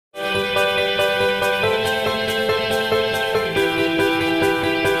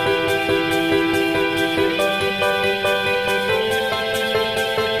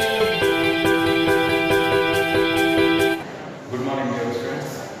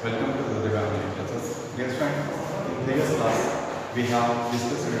We have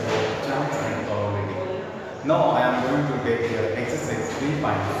discussed about chance and probability. Now I am going to take your exercise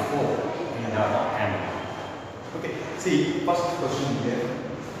 3.4 in data handling. Okay, see, first question here,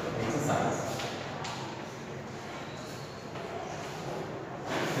 exercise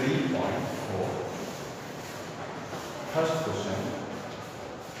 3.4. First question,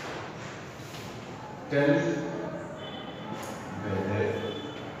 tell whether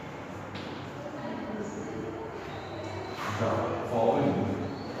the following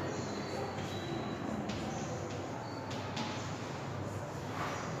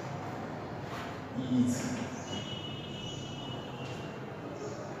is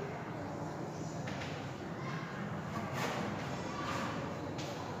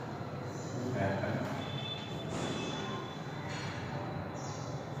happen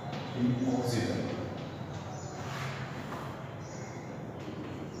impossible.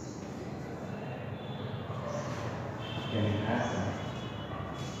 Can it happen?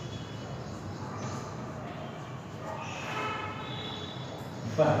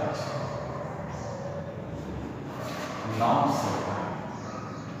 But not certain.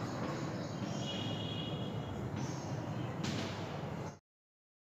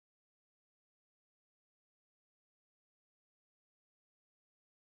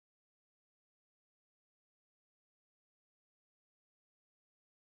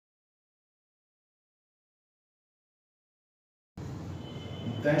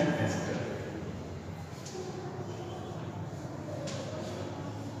 Then Esther.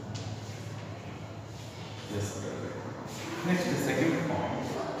 Yes, sir. Next, the second point.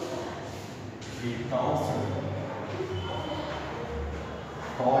 We toss a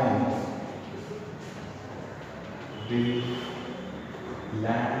coin will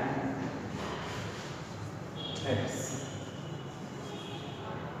land heads.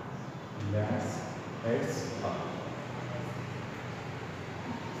 Lands heads up.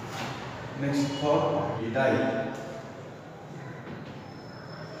 Next, third point. We die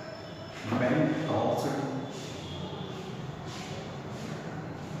when tossed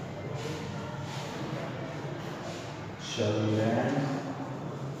shall land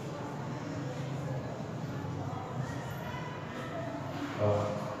up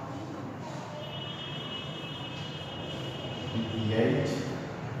yet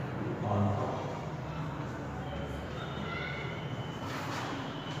on top.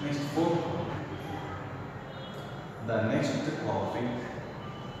 Next, fourth, the next topic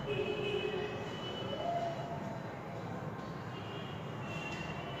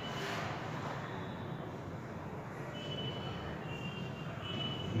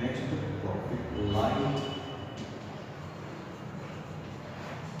light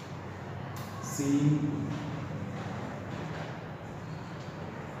seen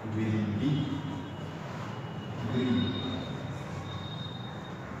will be green.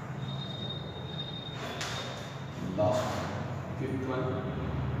 Last fifth one.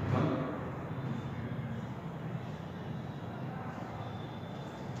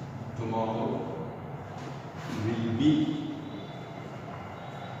 Tomorrow will be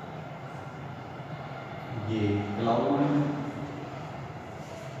a cloudy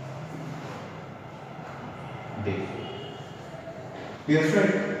day. Dear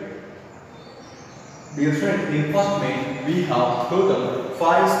friend, in first main we have total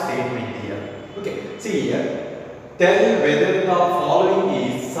 5 statements here. Okay, see here. Tell whether the following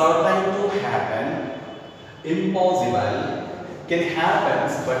is certain to happen, impossible, can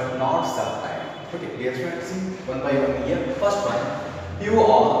happen but not certain. Okay, dear friends, see one by one here. First one, you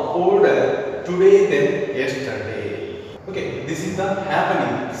are older today than yesterday. Okay, this is the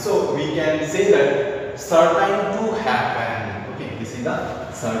happening. So we can say that certain to happen. Okay, this is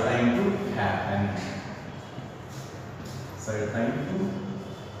the certain to happen. Certain to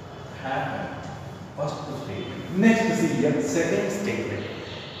happen. First statement. Next, see here, second statement.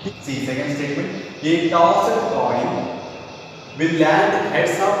 See, second statement. A tossed coin will land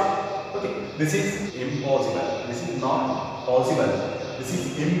heads up. Okay, this is impossible. This is not possible. This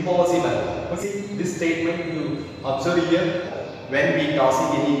is impossible. See, this statement you observe here. When we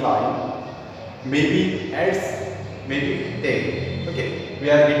tossing any coin, maybe heads, maybe tail. Okay, we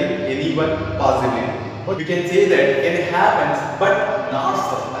are getting any one possibility. But we can say that can happen, but not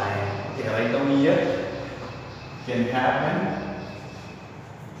certain. Okay, write down here. Can happen,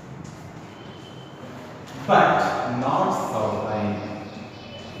 but not certain.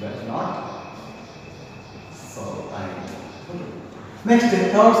 But not certain. Next, the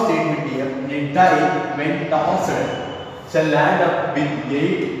third statement here. A die when tossed shall land up with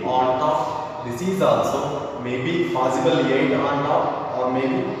 8 on top. This is also maybe possible 8 on top or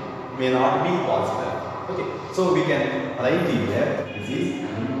maybe may not be possible. Okay, so we can write here this is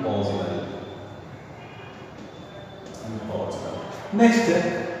impossible. Impossible. Next,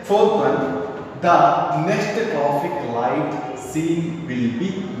 fourth one, the next traffic light seen will be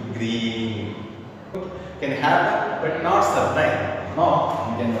green. Can happen, but not certain. No,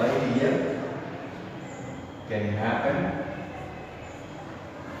 you can write here. Can happen,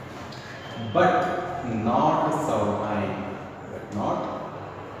 but not certain. But not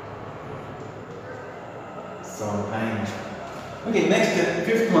certain. Okay, next,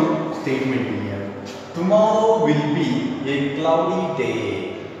 fifth one statement here. Tomorrow will be a cloudy day.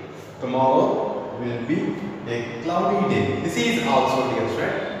 Tomorrow will be a cloudy day. This is also dear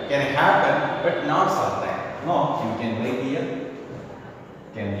friend. Can happen, but not certain. No, you can write here.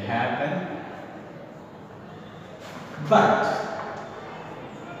 Can happen, but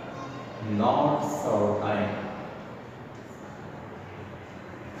not certain.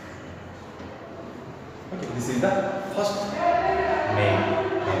 Okay, this is the first main.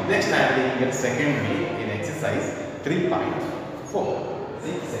 And next I am taking the second main in exercise 3.4.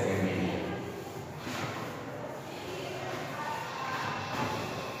 The second main.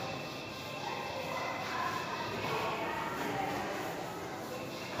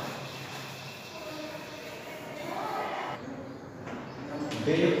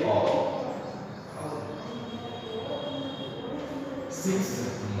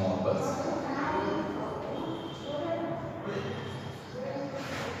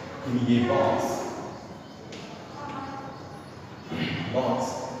 There are 6 marbles in a box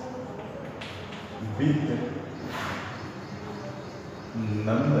with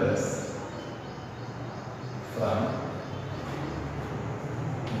numbers from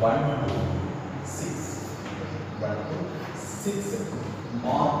 1 to 6. 1 to 6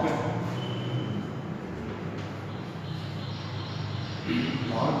 marked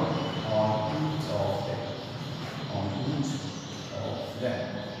on each of them. On each of them.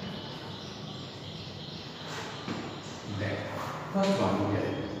 Then, first one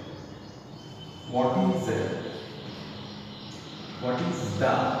here. What is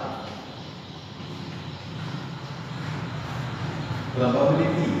the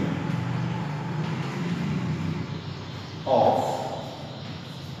probability of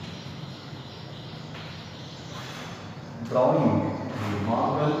drawing a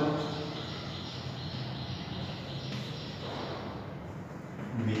marble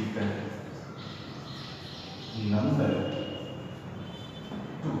with number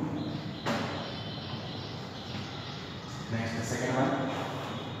 2. Next, the second one.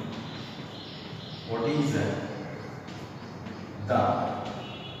 What is the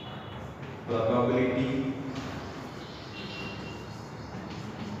probability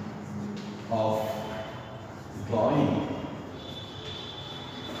of drawing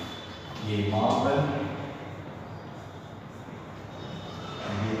a marble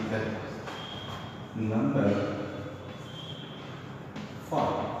with number 5?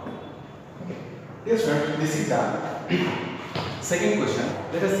 Okay. Yes, friend, this is the second question.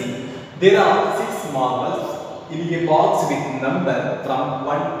 Let us see. There are 6 marbles in a box with number from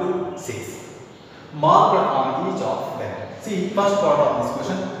 1 to 6. Marked on each of them. See, first part of this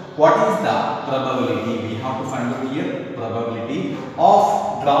question. What is the probability? We have to find out here. Probability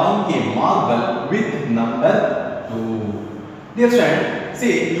of drawing a marble with number 2. Dear friend,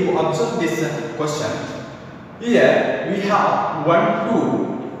 see, you observe this question. Here we have 1 to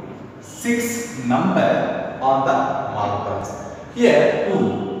 6 number on the marbles. Here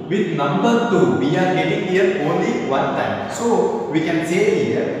 2. With number 2, we are getting here only one time. So we can say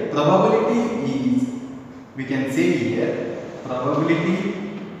here probability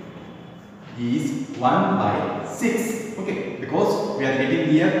is 1 by 6. Okay, because we are getting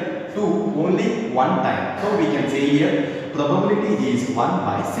here 2 only one time. So we can say here probability is 1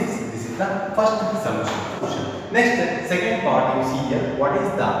 by 6. This is the first solution. Next, second part you see here. What is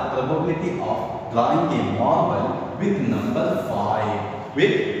the probability of drawing a marble with number 5?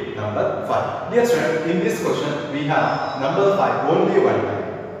 With number 5. Dear student, in this question we have number 5 only one time.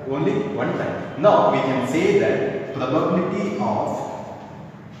 Only one time. Now we can say that probability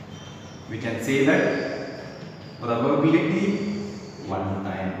one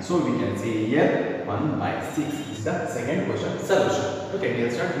time. So we can say here 1 by 6 is the second question solution. Okay, dear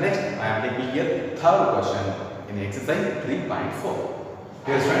student, next I am taking here third question in exercise 3.4.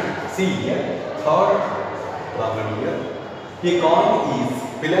 Dear student, see here third problem here. A coin is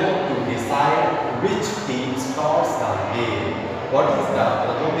flipped to decide which team starts the game. What is the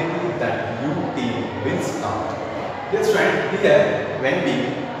probability that you team will start? Dear student, here when we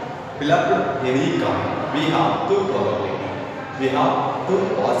flip any coin, we have two probabilities. we have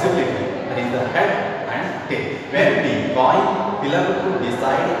two possibilities, that is the head and tail. When the coin will to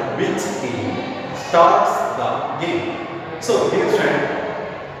decide which team starts the game. So here friend,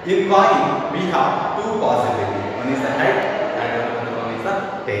 in coin we have two possibilities. One is the head and another one is the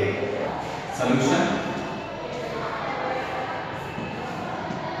tail. Solution.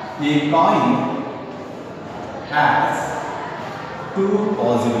 A coin has two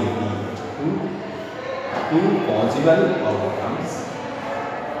possibilities, two possible outcomes,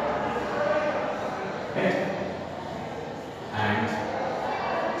 head and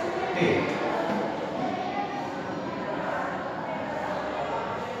tail.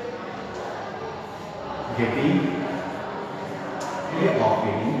 Getting A of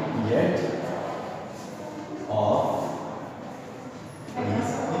getting yet of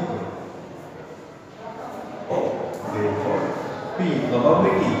these people. Therefore, P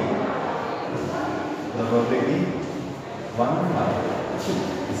probability 1 by 2.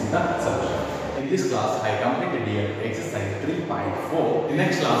 This is the solution. In this class, I completed here exercise 3.4. In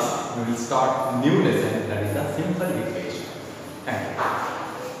next class, we will start new lesson, that